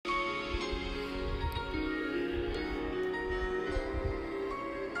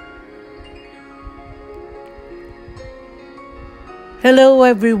Hello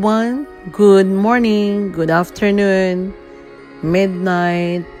everyone. Good morning, good afternoon,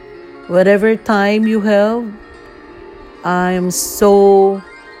 midnight, whatever time you have. I'm so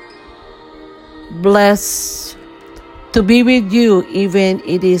blessed to be with you, even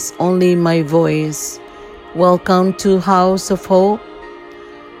it is only my voice. Welcome to House of Hope.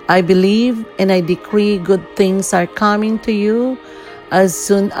 I believe and I decree good things are coming to you as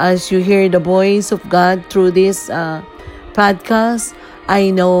soon as you hear the voice of God through this podcast.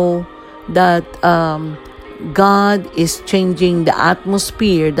 I know that God is changing the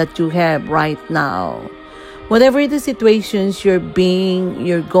atmosphere that you have right now. Whatever the situations you're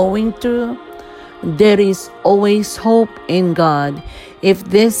going through, there is always hope in God. If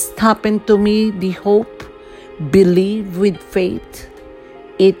this happened to me, the hope, believe with faith,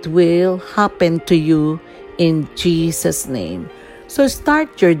 it will happen to you in Jesus' name. So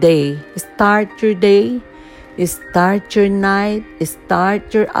start your day, start your night,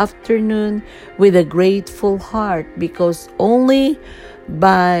 start your afternoon with a grateful heart, because only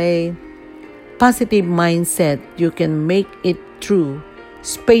by positive mindset you can make it through,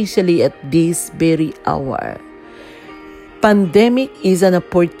 especially at this very hour. Pandemic is an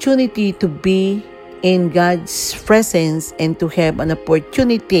opportunity to be in God's presence and to have an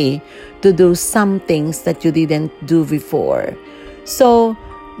opportunity to do some things that you didn't do before. So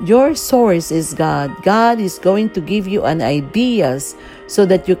your source is God. God is going to give you an ideas so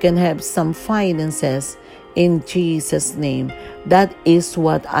that you can have some finances in Jesus' name. That is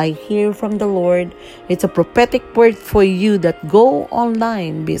what I hear from the Lord. It's a prophetic word for you that go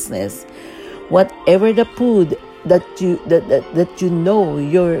online business. Whatever the food that you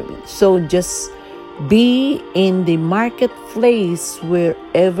know, just be in the marketplace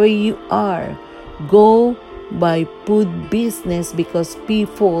wherever you are. Go by food business, because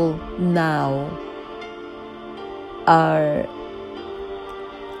people now are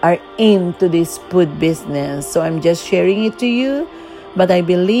into this food business. So I'm just sharing it to you, but I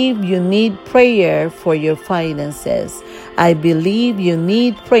believe you need prayer for your finances. I believe you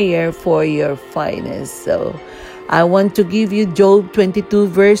need prayer for your finance. So I want to give you Job 22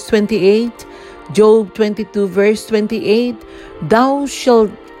 verse 28. Job 22 verse 28. Thou shalt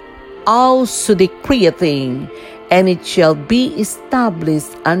also decree a thing, and it shall be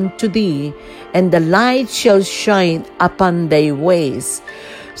established unto thee, and the light shall shine upon thy ways.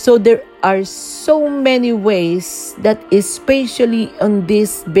 So there are so many ways that, especially on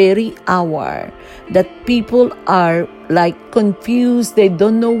this very hour, that people are like confused. They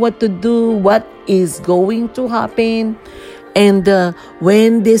don't know what to do, what is going to happen, and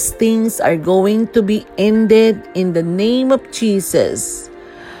when these things are going to be ended in the name of Jesus.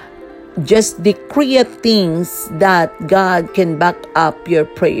 Just decree things that God can back up your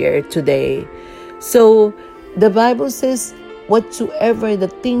prayer today. So the Bible says, whatsoever the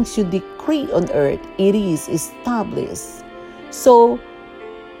things you decree on earth, it is established. So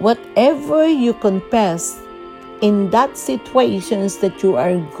whatever you confess in that situations that you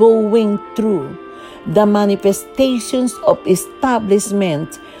are going through, the manifestations of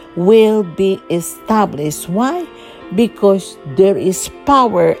establishment will be established. Why? Because there is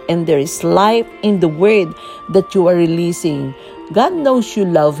power and there is life in the word that you are releasing. God knows you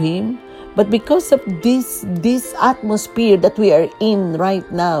love Him, but because of this atmosphere that we are in right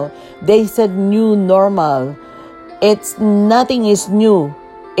now, they said new normal. Nothing is new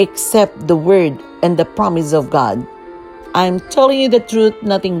except the word and the promise of God. I'm telling you the truth,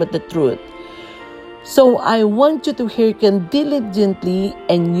 nothing but the truth. So I want you to hearken diligently,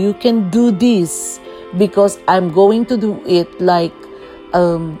 and you can do this, because I'm going to do it like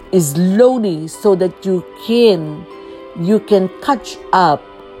slowly, so that you can catch up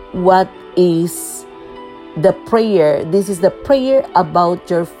what is the prayer. This is the prayer about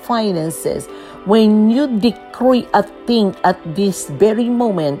your finances. When you decree a thing at this very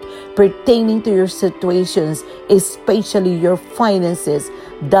moment pertaining to your situations, especially your finances,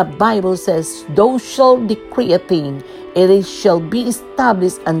 the Bible says, thou shalt decree a thing, it shall be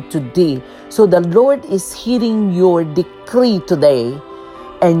established unto thee. So the Lord is hearing your decree today.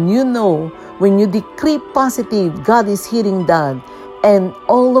 And you know, when you decree positive, God is hearing that. And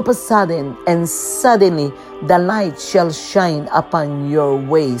all of a sudden, and suddenly, the light shall shine upon your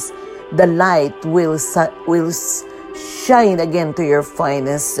ways. The light will shine again to your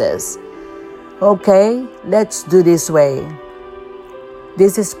finances. Okay, let's do this way.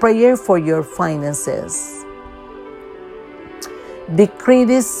 This is prayer for your finances. Decree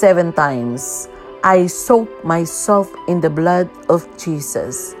this 7 times. I soak myself in the blood of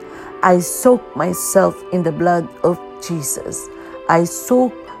Jesus. I soak myself in the blood of Jesus. I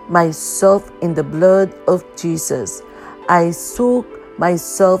soak myself in the blood of Jesus. I soak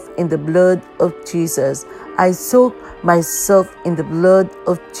myself in the blood of Jesus. I soak myself in the blood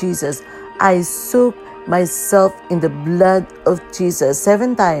of Jesus. I soak myself in the blood of Jesus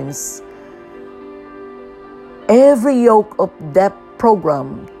 7 times. Every yoke of death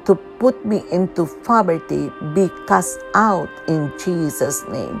program to put me into poverty be cast out in Jesus'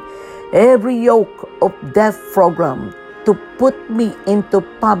 name. Every yoke of death program to put me into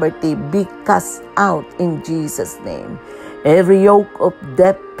poverty be cast out in Jesus' name. Every yoke of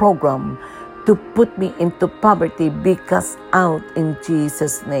death program to put me into poverty be cast out in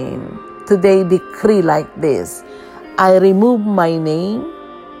Jesus' name. Today decree like this: I remove my name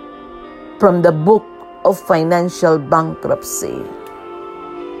from the book of financial bankruptcy.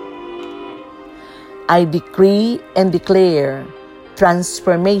 I decree and declare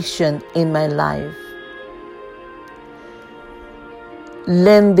transformation in my life.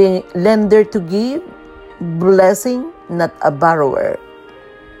 Lender to give, blessing, not a borrower.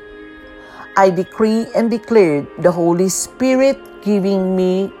 I decree and declare the Holy Spirit giving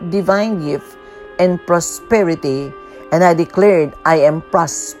me divine gift and prosperity, and I declared I am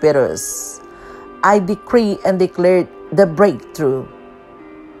prosperous. I decree and declared the breakthrough.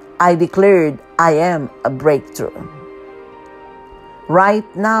 I declared I am a breakthrough. Right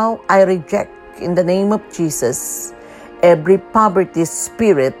now, I reject in the name of Jesus every poverty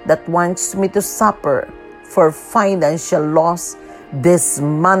spirit that wants me to suffer for financial loss.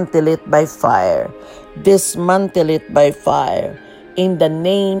 Dismantle it by fire. Dismantle it by fire in the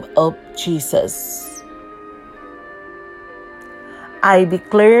name of Jesus. I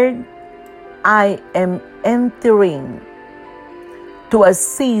declared I am entering to a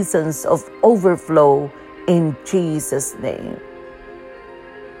seasons of overflow in Jesus' name.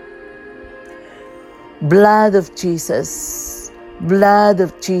 Blood of Jesus, blood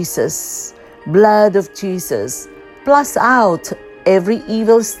of Jesus, blood of Jesus, flush out every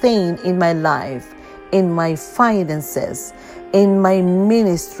evil stain in my life, in my finances, in my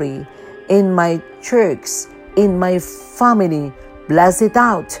ministry, in my church, in my family. Bless it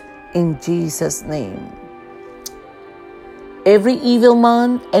out in Jesus' name. Every evil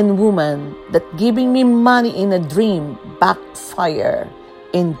man and woman that giving me money in a dream backfire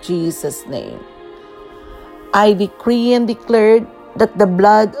in Jesus' name. I decree and declare that the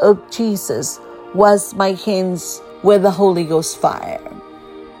blood of Jesus wash my hands with the Holy Ghost fire.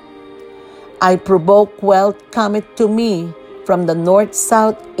 I provoke wealth cometh to me from the north,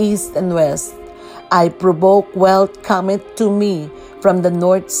 south, east, and west. I provoke wealth cometh to me from the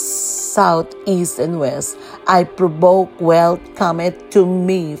north, south, east, and west. I provoke wealth cometh to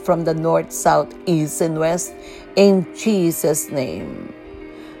me from the north, south, east, and west. In Jesus' name.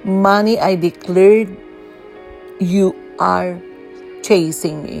 Money, I declared, you are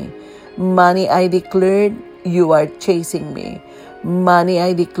chasing me. Money, I declared, you are chasing me. Money,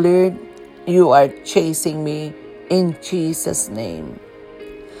 I declared, you are chasing me in Jesus' name.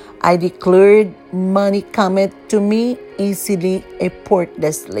 I declared money cometh to me easily,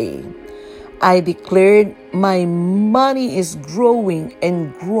 effortlessly. I declared my money is growing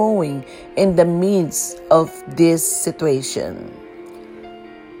and growing in the midst of this situation.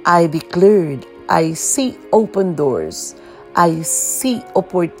 I declared I see open doors. I see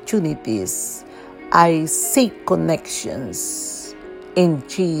opportunities. I see connections in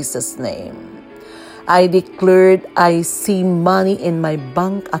Jesus' name. I declared I see money in my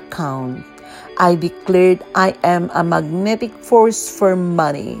bank account. I declared I am a magnetic force for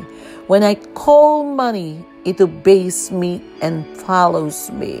money. When I call money, it obeys me and follows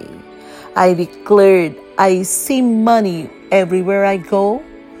me. I declared I see money everywhere I go.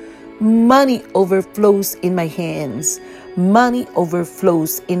 Money overflows in my hands. Money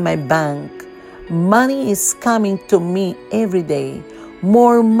overflows in my bank. Money is coming to me every day.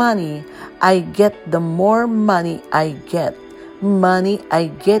 More money I get, the more money I get. Money I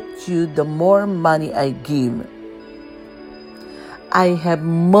get you, the more money I give. I have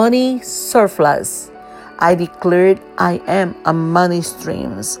money surplus. I declared I am a money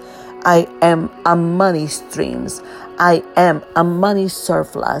streams. I am a money streams. I am a money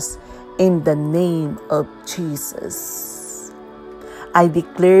surplus in the name of Jesus. I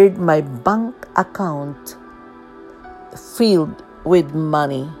declared my bank account filled with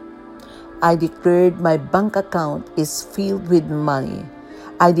money. I declared my bank account is filled with money.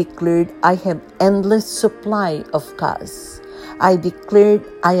 I declared I have endless supply of cash. I declared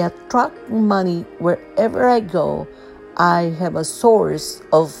I attract money wherever I go. I have a source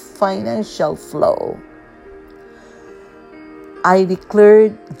of financial flow. I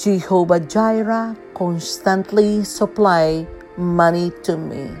declared Jehovah Jireh constantly supply money to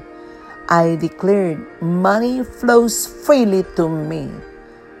me. I declared money flows freely to me.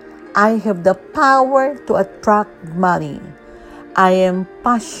 I have the power to attract money. I am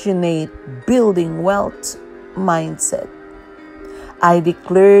passionate building wealth mindset. I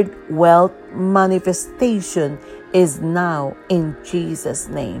declared wealth manifestation is now in Jesus'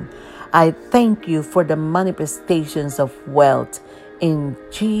 name. I thank you for the manifestations of wealth in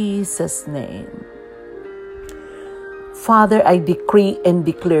Jesus' name. Father, I decree and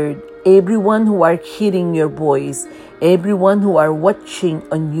declare everyone who are hearing your voice, everyone who are watching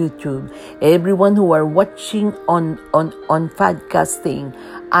on YouTube, everyone who are watching on podcasting,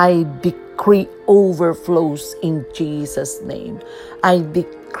 I decree overflows in Jesus' name. I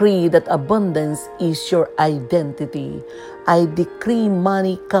decree that abundance is your identity. I decree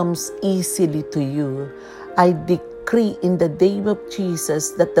money comes easily to you. I decree in the name of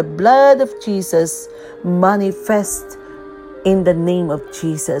Jesus that the blood of Jesus manifests in the name of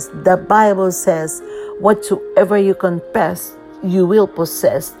Jesus. The Bible says, whatsoever you confess, you will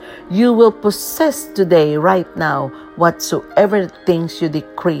possess. You will possess today, right now, whatsoever things you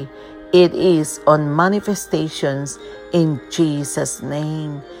decree. It is on manifestations in Jesus'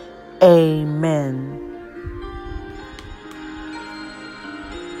 name. Amen.